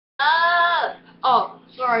Oh,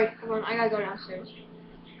 sorry. Hold on, I gotta go downstairs.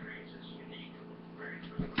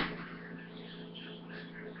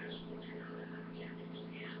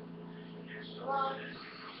 Come on.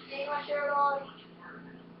 Take my shirt on.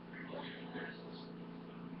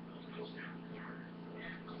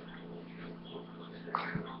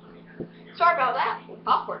 Sorry about that.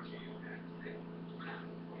 Popcorn.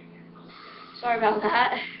 Sorry about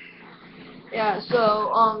that. Yeah,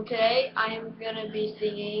 so today I am gonna be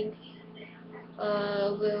singing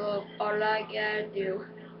little all I gotta do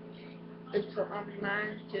is put my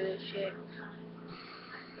mind to shit.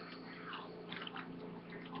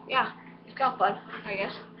 Yeah, it's kind of fun, I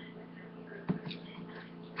guess.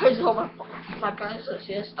 I just hope my parents will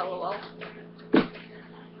see this, lol.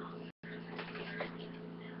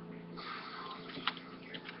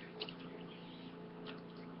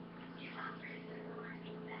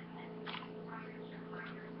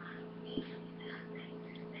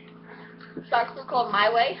 It's actually called My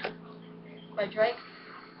Way by Drake,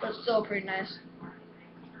 but it's still pretty nice.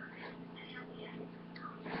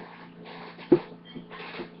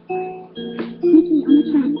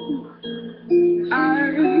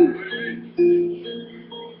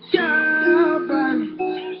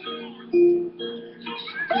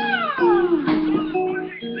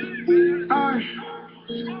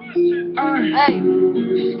 Hey,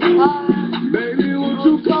 baby, won't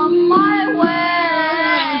you come my way?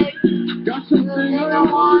 Got something I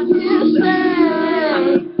want to say.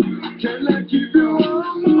 Can't let you go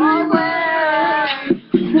my way.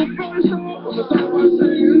 First of all, I'm gonna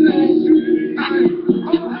say your name.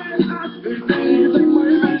 They take my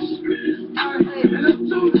best. And I'm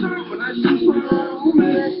too tired when I see my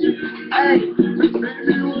mess. Hey,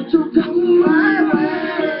 baby, won't you come my way?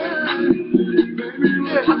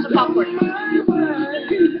 Here, have some popcorn.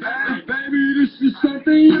 Baby, this is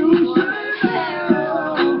something you say.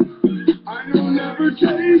 I don't ever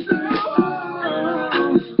taste it.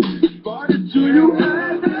 But it's you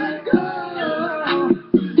had that girl.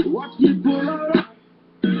 Watch me pull up.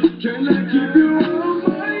 Can I keep you on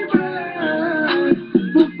my bed?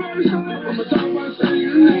 But first, I'm gonna talk about saying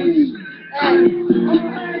your name. Hey,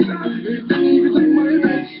 baby, take my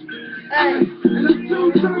best. Hey, and I'm too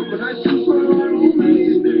tired when I see my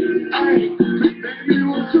roommates. Hey, baby,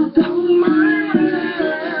 won't you come my way?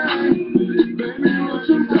 Baby, won't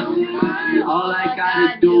you come my way? All I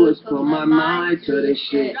gotta do is put my mind to this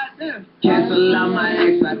shit. Cancel out my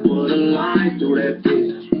ex, I put a line through that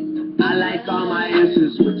bitch. I like all my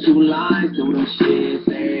answers with 2 lines through them shits.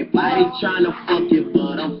 Everybody tryna fuck it,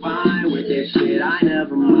 but I'm fine with that shit. I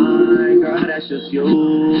never mind, girl, that's just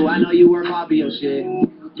you. I know you work hard for your shit.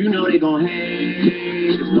 You know they gon'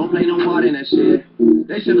 hate, just don't play no part in that shit.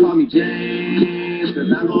 They should call me James, cause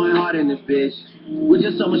I'm going hard in this bitch. We're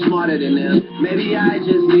just so much smarter than them. Maybe I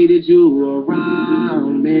just needed you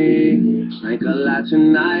around me. Drank a lot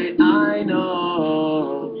tonight, I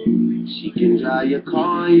know. She can drive your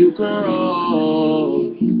car and you can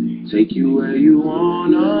roll. Take you where you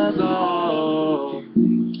wanna go.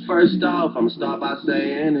 First off, I'ma start by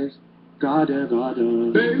saying this. Goddamn,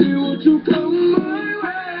 goddamn. Baby, won't you come my way?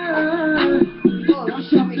 Got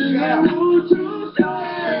something I want to say.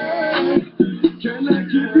 Can I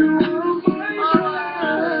keep you on my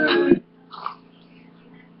way?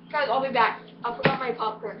 Guys, I'll be back. I forgot my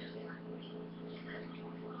popcorn.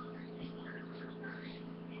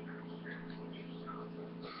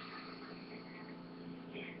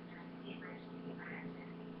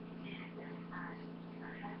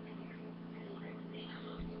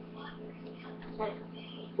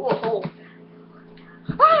 Whoa.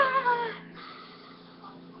 Ah!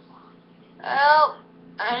 Help!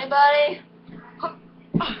 Anybody?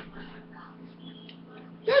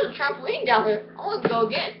 There's a trampoline down there. I want to go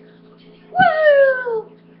get it.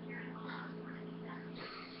 Woo!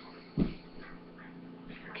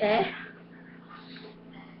 Okay.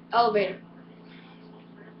 Elevator.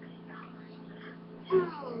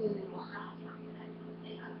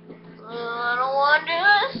 I don't want to do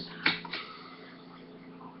this.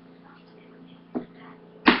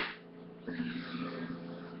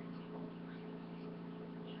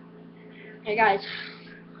 Hey guys,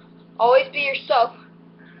 always be yourself,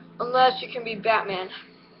 unless you can be Batman.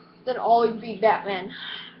 Then always be Batman.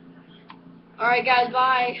 Alright guys,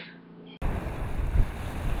 bye.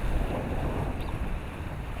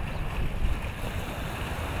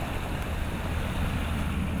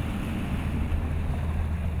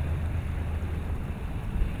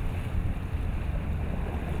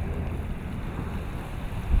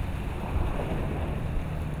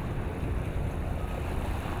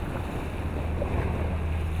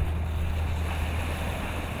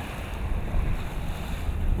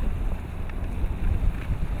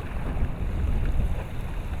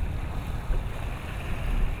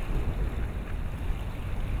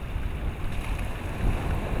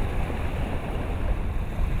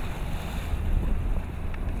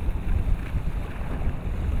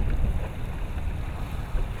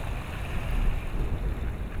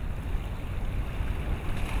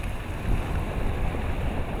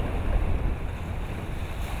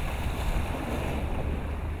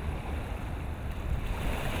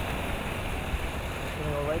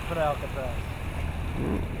 for Alcatraz.